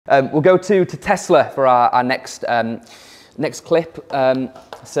We'll go to Tesla for our next clip.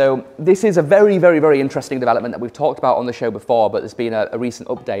 So this is a very interesting development that we've talked about on the show before, but there's been a recent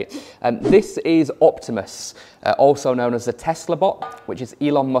update. This is Optimus, also known as the Tesla bot, which is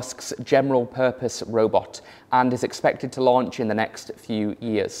Elon Musk's general purpose robot, and is expected to launch in the next few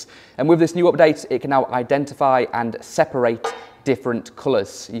years. And with this new update, it can now identify and separate different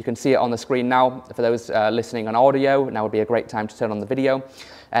colours. You can see it on the screen now. For those listening on audio, now would be a great time to turn on the video.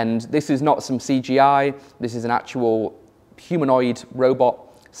 And this is not some CGI, this is an actual humanoid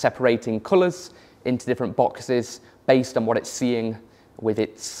robot separating colours into different boxes based on what it's seeing with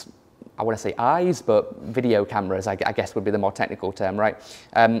its, I want to say eyes, but video cameras, I guess would be the more technical term, right?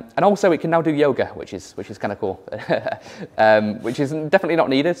 And also it can now do yoga, which is kind of cool, which is definitely not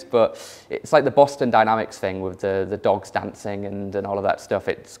needed, but it's like the Boston Dynamics thing with the dogs dancing and all of that stuff.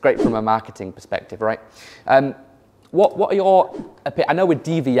 It's great from a marketing perspective, right? What are your, I know we're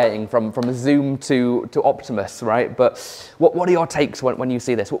deviating from Zoom to Optimus, right? But what are your takes when you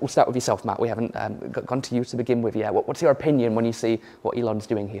see this? We'll start with yourself, Matt. We haven't gone to you to begin with yet. What's your opinion when you see what Elon's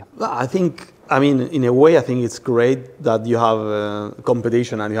doing here? I mean, in a way, I think it's great that you have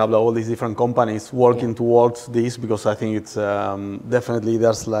competition and you have all these different companies working towards this, because I think it's definitely,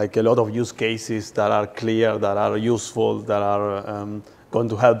 there's like a lot of use cases that are clear, that are useful, that are going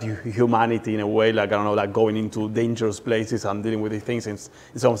to help humanity in a way, like, I don't know, like going into dangerous places and dealing with these things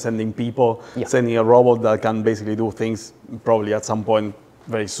instead of sending people, sending a robot that can basically do things probably at some point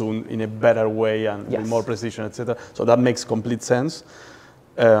very soon in a better way and with more precision, etc. So that makes complete sense.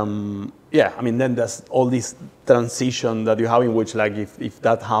 I mean, then there's all this transition that you have in which, like, if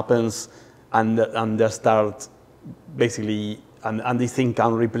that happens and they start basically, and this thing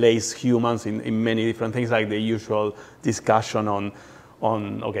can replace humans in many different things, like the usual discussion on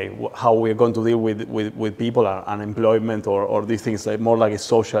okay, how we're going to deal with people, unemployment, or these things, like more like a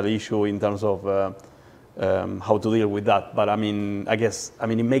social issue in terms of how to deal with that. But I mean,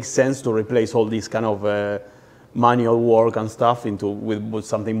 it makes sense to replace all this kind of manual work and stuff with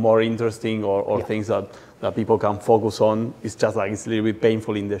something more interesting or things that people can focus on. It's just like it's a little bit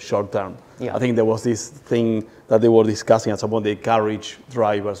painful in the short term. I think there was this thing that they were discussing at some point, the carriage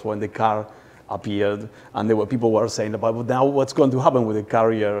drivers, when the car appeared, and people were saying about, well, now what's going to happen with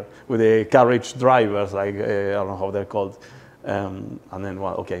the carriage drivers, like I don't know how they're called, and then,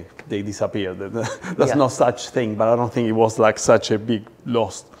 well, okay, they disappeared. There's no such thing, but I don't think it was like such a big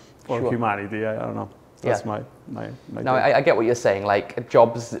loss for humanity. I don't know. That's my No, I get what you're saying. Like,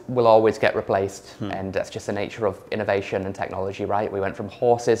 jobs will always get replaced, and that's just the nature of innovation and technology, right? We went from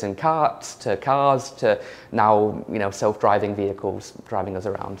horses and carts to cars to now, self-driving vehicles driving us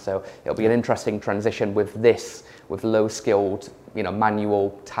around. So it'll be an interesting transition with low-skilled,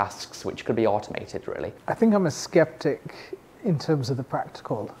 manual tasks which could be automated, really. I think I'm a skeptic in terms of the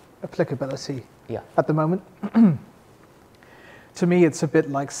practical applicability at the moment. To me, it's a bit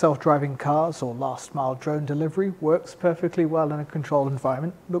like self-driving cars or last-mile drone delivery. Works perfectly well in a controlled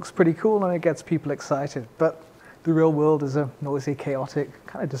environment. Looks pretty cool and it gets people excited. But the real world is a noisy, chaotic,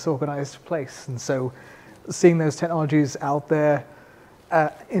 kind of disorganized place. And so seeing those technologies out there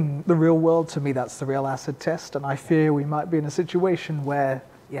in the real world, to me, that's the real acid test. And I fear we might be in a situation where,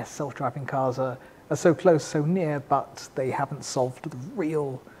 yes, self-driving cars are so close, so near, but they haven't solved the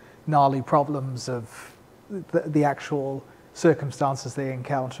real gnarly problems of the actual circumstances they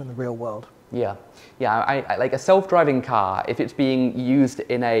encounter in the real world. I like a self-driving car, if it's being used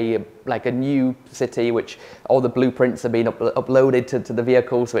in a new city, which all the blueprints have been uploaded to the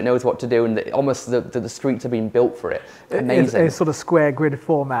vehicle, so it knows what to do, and almost the streets have been built for it. Amazing. It's a sort of square grid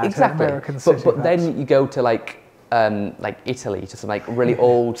format. Exactly. American city, but then you go to like Italy, to some really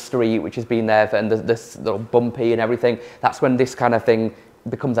old street which has been there and this little bumpy and everything. That's when this kind of thing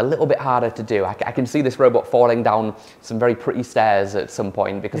becomes a little bit harder to do. I can see this robot falling down some very pretty stairs at some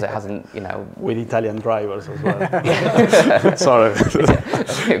point because it hasn't, with Italian drivers as well. Sorry.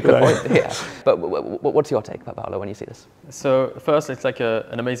 Good point. But what's your take, Paolo, when you see this? So first, it's like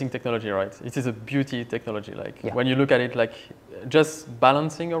an amazing technology, right? It is a beauty technology. When you look at it, just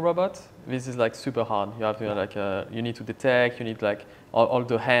balancing a robot, this is super hard. You have to you need to detect, you need all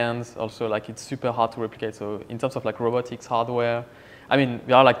the hands. Also, it's super hard to replicate. So in terms of robotics hardware, I mean,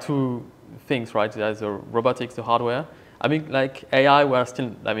 there are two things, right? There's the robotics, the hardware. I mean, AI, we're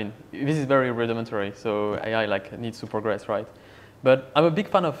still, this is very rudimentary, so AI needs to progress, right? But I'm a big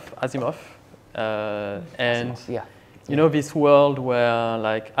fan of Asimov, and this world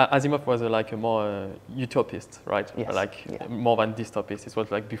where Asimov was a more utopist, right? More than dystopist. It was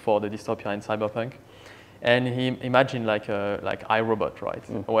before the dystopia in cyberpunk. And he imagined like iRobot,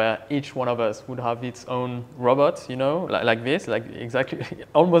 right? Where each one of us would have its own robot, you know, like this, like exactly,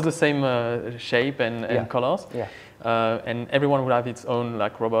 almost the same shape and colors. Yeah. And everyone would have its own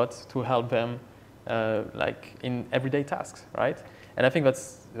like robot to help them like in everyday tasks, right? And I think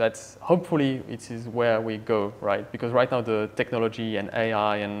that's hopefully it is where we go, right? Because right now the technology and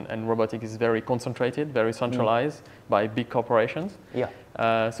AI and robotics is very concentrated, very centralized by big corporations. Yeah.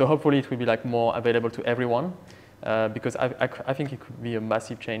 So hopefully it will be like more available to everyone, because I think it could be a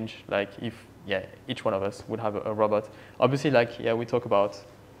massive change. Like if each one of us would have a robot. Obviously, like we talk about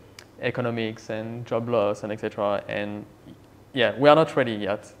economics and job loss and etc. And we are not ready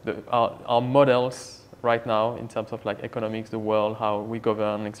yet. Our models right now in terms of like economics, the world, how we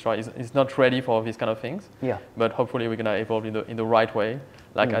govern, etc., is not ready for these kind of things. Yeah. But hopefully we're gonna evolve in the right way,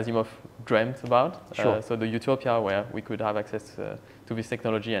 like Asimov dreamt about. Sure. So the utopia where we could have access to this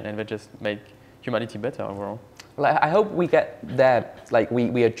technology and then just make humanity better overall. Well, I hope we get there, like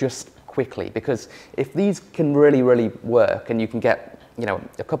we adjust quickly, because if these can really, really work and you can get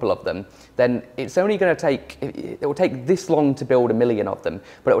a couple of them, then it's only going to take, it will take this long to build 1 million of them,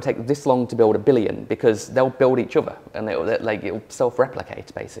 but it will take this long to build 1 billion, because they'll build each other and it'll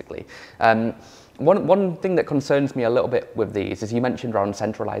self-replicate basically. One thing that concerns me a little bit with these is you mentioned around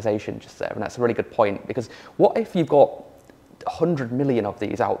centralization just there, and that's a really good point, because what if you've got 100 million of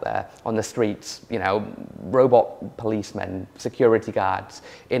these out there on the streets, robot policemen, security guards,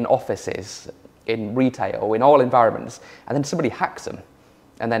 in offices, in retail, in all environments, and then somebody hacks them,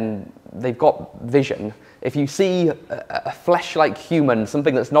 and then they've got vision. If you see a flesh-like human,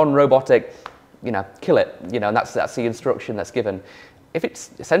 something that's non-robotic, kill it, and that's the instruction that's given. If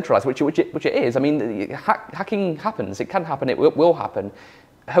it's centralized, which it is, I mean, hacking happens, it can happen, it will happen.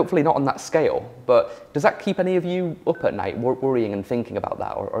 Hopefully not on that scale, but does that keep any of you up at night worrying and thinking about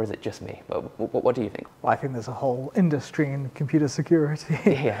that, or is it just me? What do you think? Well, I think there's a whole industry in computer security,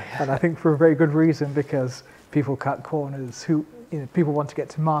 and I think for a very good reason, because people cut corners. People want to get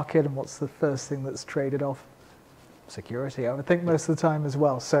to market, and what's the first thing that's traded off? Security, I would think, most of the time as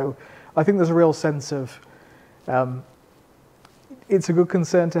well. So I think there's a real sense of it's a good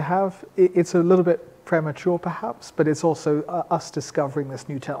concern to have. It's a little bit premature perhaps, but it's also us discovering this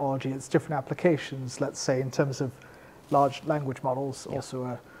new technology, its different applications, let's say in terms of large language models, also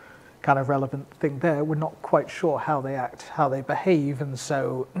a kind of relevant thing there. We're not quite sure how they act, how they behave, and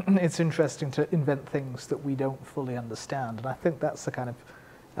so it's interesting to invent things that we don't fully understand. And I think that's the kind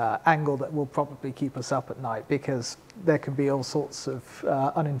of angle that will probably keep us up at night, because there can be all sorts of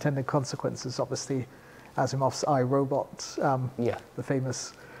unintended consequences. Obviously, Asimov's iRobot, the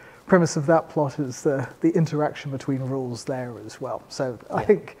famous premise of that plot is the interaction between rules there as well. So I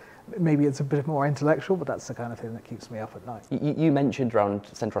think maybe it's a bit more intellectual, but that's the kind of thing that keeps me up at night. You mentioned around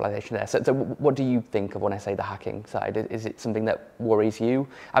centralization there. So what do you think of when I say the hacking side? Is it something that worries you?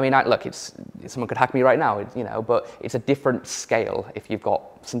 I mean, look, someone could hack me right now, but it's a different scale if you've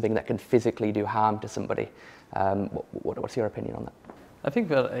got something that can physically do harm to somebody. What's your opinion on that? I think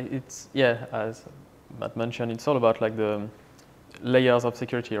that it's, as Matt mentioned, it's all about like the layers of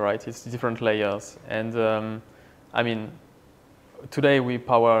security, right? It's different layers, and I mean, today we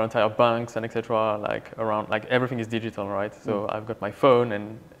power entire banks and etc. Like around, like everything is digital, right? So I've got my phone,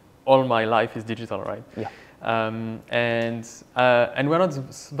 and all my life is digital, right? Yeah. And we're not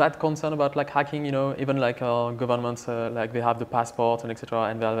that concerned about like hacking, even like our governments, like they have the passport and etc.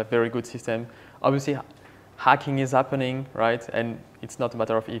 And they have a very good system. Obviously, hacking is happening, right? And it's not a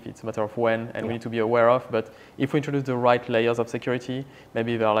matter of if, it's a matter of when, and we need to be aware of. But if we introduce the right layers of security,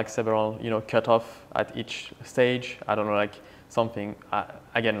 maybe there are like several, cut off at each stage. I don't know, like something,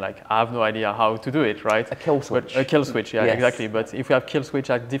 again, like I have no idea how to do it, right? A kill switch. A kill switch, yeah, yes. Exactly. But if we have kill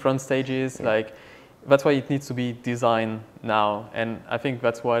switch at different stages, like that's why it needs to be designed now. And I think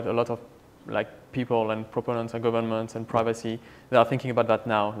that's why a lot of like people and proponents and governments and privacy, they are thinking about that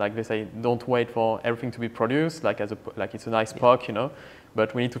now. Like they say, don't wait for everything to be produced, like it's a nice POC,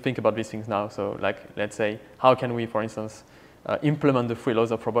 but we need to think about these things now. So like, let's say, how can we, for instance, implement the 3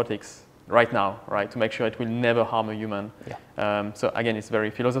 laws of robotics right now, right, to make sure it will never harm a human. Yeah. So again, it's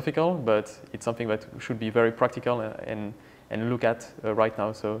very philosophical, but it's something that should be very practical and look at right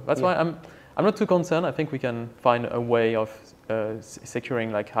now. So that's why I'm not too concerned. I think we can find a way of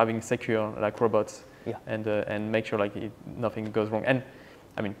securing, like having secure like robots, and make sure like nothing goes wrong. And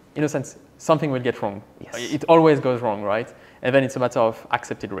I mean, in a sense, something will get wrong. Yes. It always goes wrong, right? And then it's a matter of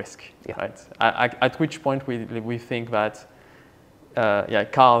accepted risk, right? At which point we think that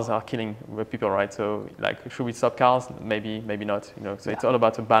cars are killing people, right? So like, should we stop cars? Maybe, maybe not. You know, so it's all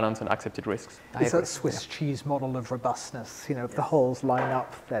about a balance and accepted risks. It's that Swiss cheese model of robustness. You know, if the holes line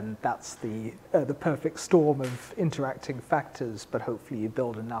up, then that's the perfect storm of interacting factors. But hopefully, you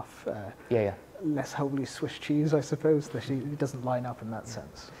build enough less holy Swiss cheese, I suppose, that it doesn't line up in that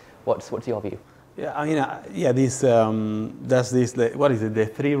sense. What's your view? Yeah, I mean, there's this, what is it, the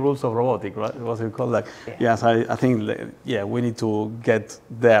 3 rules of robotics, right? What's it called? Like, yes, I think, we need to get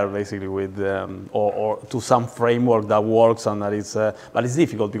there basically with, or to some framework that works and that is, but it's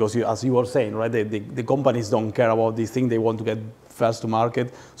difficult because as you were saying, right, the companies don't care about this thing, they want to get first to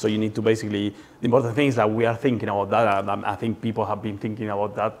market, so you need to basically, the important thing is that we are thinking about that, and I think people have been thinking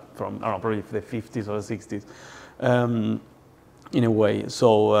about that from, I don't know, probably the 50s or the 60s. In a way.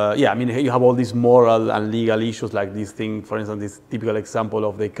 So, I mean, you have all these moral and legal issues like this thing, for instance, this typical example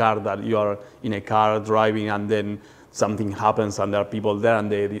of the car that you are in a car driving and then something happens and there are people there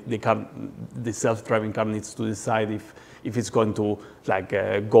and the self-driving car needs to decide if it's going to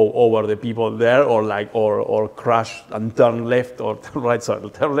go over the people there or crash and turn left or turn right, sorry,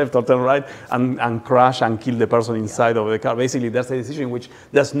 turn left or turn right and crash and kill the person inside of the car. Basically, there's a decision in which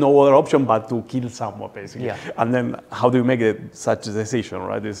there's no other option but to kill someone, basically. Yeah. And then how do you make such a decision,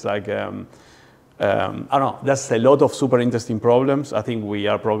 right? It's like, I don't know, there's a lot of super interesting problems. I think we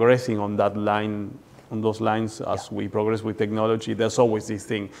are progressing on that line, on those lines as we progress with technology. There's always this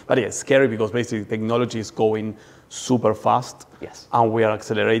thing. But yeah, it's scary because basically technology is going super fast. Yes. And we are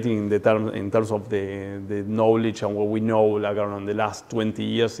accelerating in terms of the knowledge and what we know like around the last 20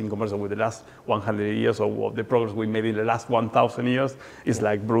 years in comparison with the last 100 years or the progress we made in the last 1,000 years is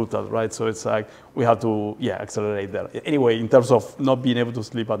like brutal, right? So it's like we have to accelerate there. Anyway, in terms of not being able to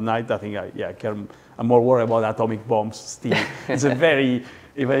sleep at night, I think I'm more worried about atomic bombs still. It's a very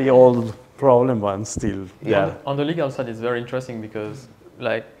old problem, but still. Yeah. On the legal side, it's very interesting because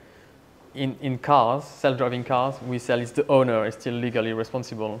like in cars, self-driving cars, we sell it's the owner is still legally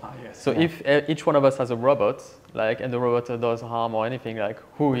responsible. Yes. So if each one of us has a robot, and the robot does harm or anything,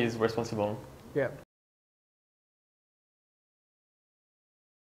 who is responsible? Yeah.